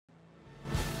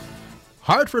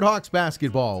Hartford Hawks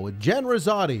Basketball with Jen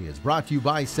Rizzotti is brought to you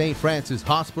by St. Francis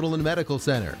Hospital and Medical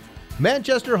Center,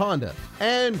 Manchester Honda,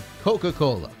 and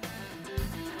Coca-Cola.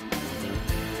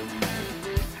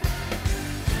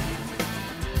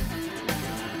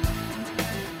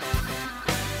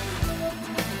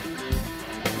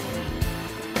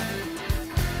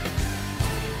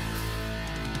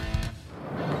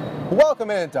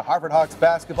 Welcome into Hartford Hawks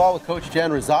Basketball with Coach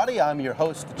Jen Rizzotti. I'm your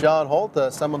host, John Holt.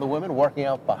 Some of the women working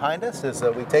out behind us as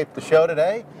we taped the show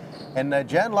today. And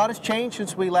Jen, a lot has changed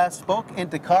since we last spoke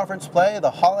into conference play.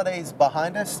 The holidays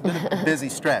behind us. It's been a busy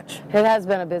stretch. It has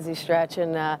been a busy stretch,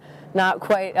 and not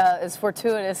quite as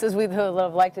fortuitous as we would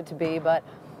have liked it to be. But,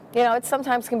 you know, it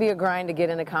sometimes can be a grind to get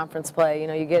into conference play. You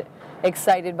know, you get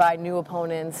excited by new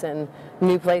opponents and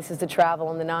new places to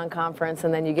travel in the non-conference,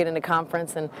 and then you get into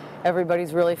conference and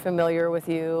everybody's really familiar with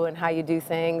you and how you do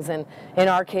things. And in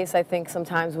our case, I think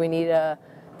sometimes we need to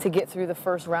get through the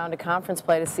first round of conference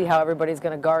play to see how everybody's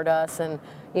going to guard us and,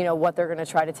 you know, what they're going to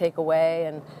try to take away.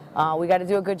 And we got to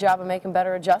do a good job of making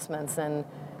better adjustments. And,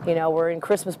 you know, we're in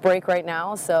Christmas break right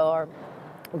now, so our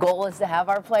goal is to have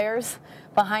our players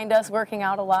behind us working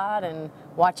out a lot and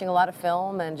watching a lot of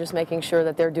film and just making sure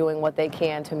that they're doing what they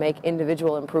can to make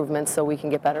individual improvements so we can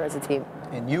get better as a team.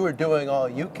 And you are doing all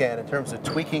you can in terms of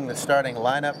tweaking the starting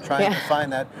lineup, trying to find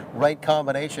that right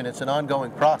combination. It's an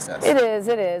ongoing process. It is.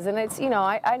 And it's, you know,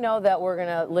 I know that we're going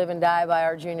to live and die by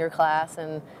our junior class,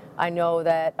 and I know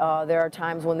that there are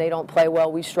times when they don't play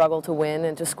well, we struggle to win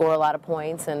and to score a lot of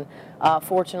points. And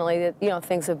fortunately, you know,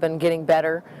 things have been getting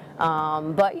better.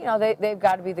 But, you know, they've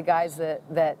got to be the guys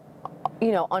that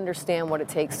you know, understand what it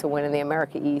takes to win in the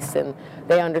America East, and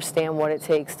they understand what it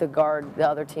takes to guard the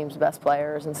other team's best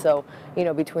players. And so, you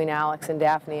know, between Alex and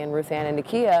Daphne and Ruth Ann and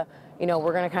Nakia, you know,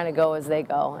 we're going to kind of go as they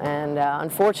go. And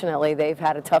unfortunately, they've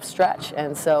had a tough stretch,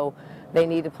 and so they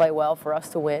need to play well for us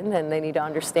to win, and they need to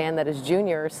understand that as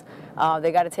juniors,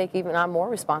 they got to take even on more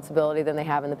responsibility than they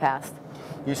have in the past.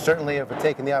 You certainly have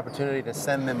taken the opportunity to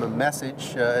send them a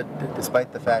message,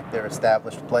 despite the fact they're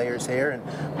established players here. And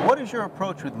what is your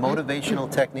approach with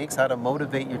motivational techniques, how to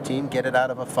motivate your team, get it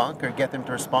out of a funk, or get them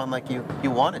to respond like you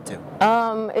wanted to?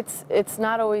 It's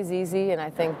not always easy, and I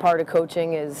think part of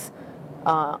coaching is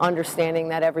understanding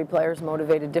that every player is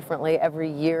motivated differently.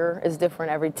 Every year is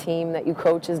different. Every team that you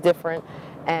coach is different,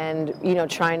 and, you know,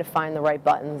 trying to find the right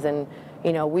buttons. And,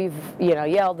 you know, we've, you know,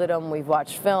 yelled at them, we've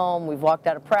watched film, we've walked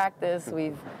out of practice,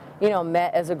 we've, you know,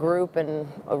 met as a group and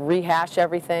rehash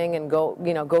everything and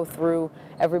go through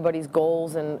everybody's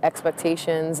goals and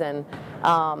expectations. And,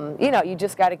 you know, you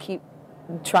just got to keep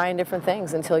trying different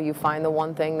things until you find the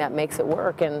one thing that makes it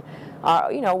work. And,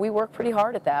 you know, we work pretty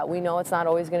hard at that. We know it's not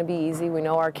always going to be easy. We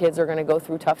know our kids are going to go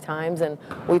through tough times, and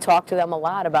we talk to them a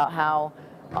lot about how,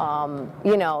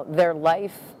 you know, their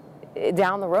life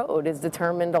down the road is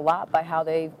determined a lot by how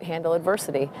they handle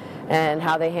adversity and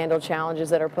how they handle challenges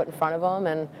that are put in front of them.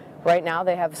 And right now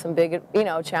they have some big, you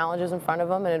know, challenges in front of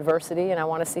them and adversity, and I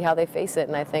want to see how they face it.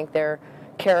 And I think their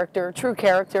true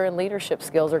character and leadership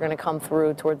skills are going to come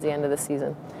through towards the end of the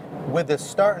season. With the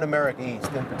start in America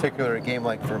East, in particular a game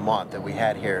like Vermont that we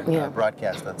had here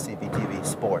broadcast on CPTV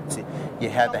Sports, you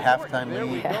had the halftime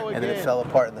lead and then it fell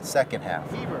apart in the second half.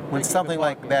 When something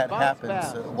like that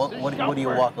happens, what do you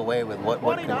walk away with?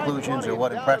 What conclusions or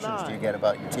what impressions do you get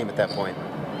about your team at that point?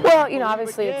 Well, you know,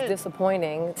 obviously it's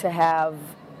disappointing to have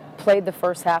played the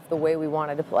first half the way we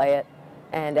wanted to play it,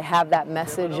 and to have that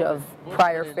message of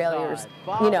prior failures,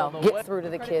 you know, get through to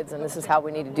the kids, and this is how we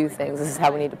need to do things, this is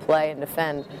how we need to play and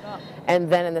defend. And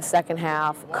then in the second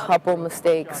half, couple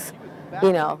mistakes,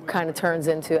 you know, kind of turns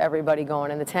into everybody going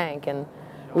in the tank. And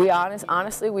we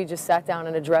honestly, we just sat down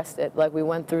and addressed it. Like, we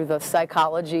went through the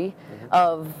psychology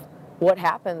of what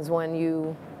happens when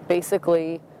you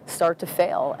basically start to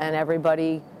fail and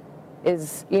everybody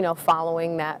is, you know,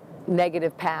 following that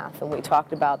negative path. And we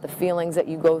talked about the feelings that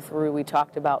you go through. We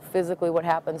talked about physically what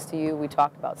happens to you. We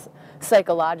talked about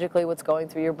psychologically what's going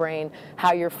through your brain,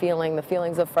 how you're feeling, the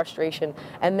feelings of frustration.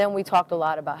 And then we talked a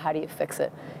lot about how do you fix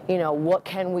it? You know, what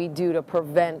can we do to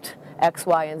prevent X,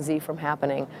 Y, and Z from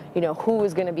happening? You know, who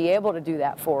is going to be able to do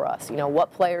that for us? You know,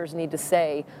 what players need to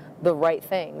say the right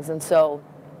things? And so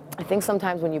I think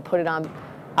sometimes when you put it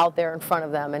out there in front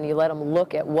of them and you let them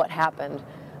look at what happened,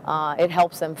 it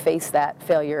helps them face that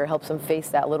failure. It helps them face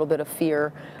that little bit of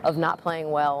fear of not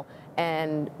playing well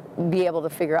and be able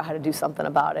to figure out how to do something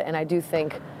about it. And I do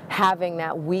think having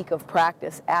that week of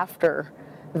practice after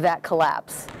that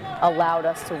collapse allowed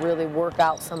us to really work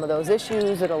out some of those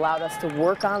issues. It allowed us to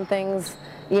work on things,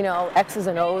 you know, X's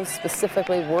and O's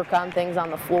specifically, work on things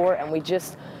on the floor, and we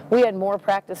just We had more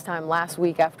practice time last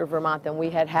week after Vermont than we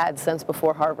had had since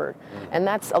before Harvard. And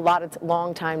that's a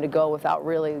long time to go without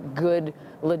really good,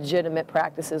 legitimate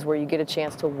practices where you get a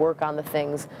chance to work on the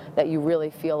things that you really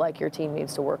feel like your team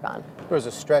needs to work on. There was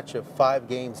a stretch of 5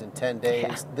 games in 10 days.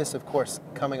 Yeah. This, of course,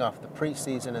 coming off the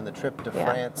preseason and the trip to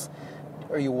France.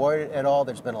 Are you worried at all?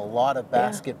 There's been a lot of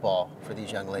basketball for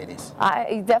these young ladies.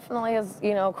 It definitely has,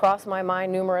 crossed my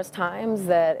mind numerous times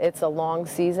that it's a long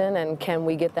season, and can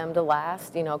we get them to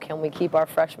last? Can we keep our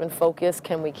freshmen focused?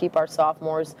 Can we keep our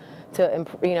sophomores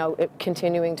to,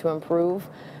 continuing to improve?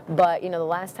 But, the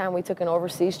last time we took an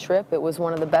overseas trip, it was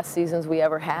one of the best seasons we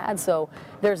ever had. So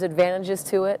there's advantages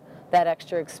to it. That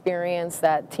extra experience,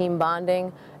 that team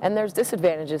bonding, and there's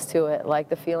disadvantages to it, like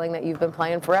the feeling that you've been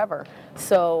playing forever.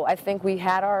 So I think we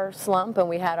had our slump and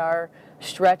we had our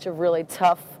stretch of really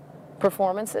tough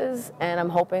performances, and I'm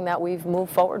hoping that we've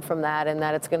moved forward from that and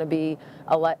that it's going to be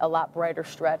a lot brighter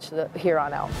stretch here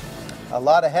on out. A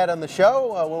lot ahead on the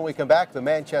show. When we come back, the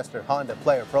Manchester Honda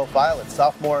player profile and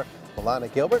sophomore Milana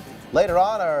Gilbert. Later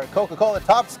on, our Coca-Cola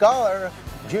top scholar,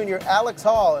 junior Alex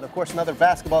Hall, and of course another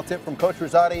basketball tip from Coach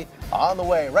Rizzotti on the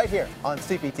way right here on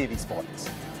CPTV Sports.